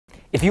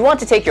If you want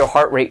to take your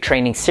heart rate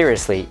training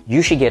seriously,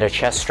 you should get a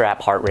chest strap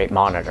heart rate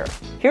monitor.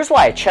 Here's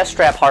why a chest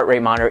strap heart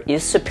rate monitor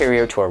is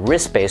superior to a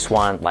wrist-based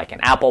one like an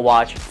Apple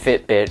Watch,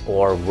 FitBit,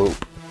 or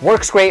Whoop.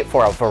 Works great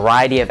for a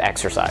variety of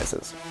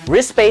exercises.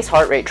 Wrist-based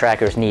heart rate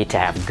trackers need to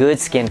have good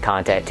skin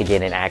contact to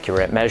get an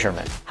accurate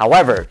measurement.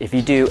 However, if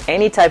you do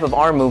any type of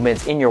arm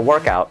movements in your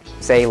workout,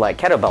 say like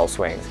kettlebell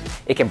swings,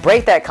 it can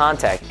break that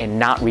contact and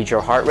not read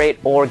your heart rate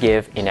or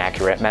give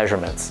inaccurate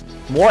measurements.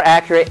 More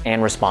accurate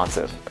and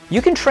responsive.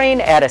 You can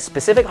train at a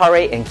specific heart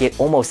rate and get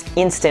almost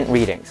instant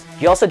readings.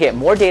 You also get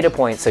more data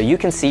points so you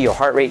can see your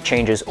heart rate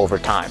changes over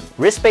time.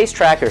 Wrist-based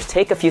trackers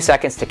take a few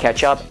seconds to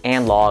catch up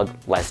and log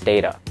less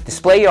data.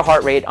 Display your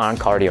heart rate on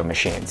cardio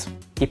machines.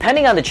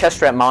 Depending on the chest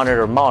strap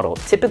monitor model,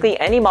 typically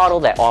any model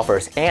that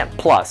offers ANT+,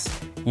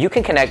 you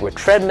can connect with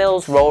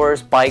treadmills,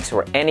 rowers, bikes,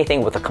 or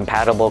anything with a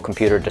compatible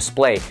computer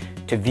display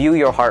to view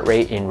your heart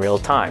rate in real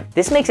time.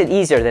 This makes it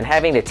easier than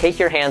having to take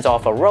your hands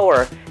off a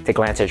rower to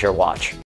glance at your watch.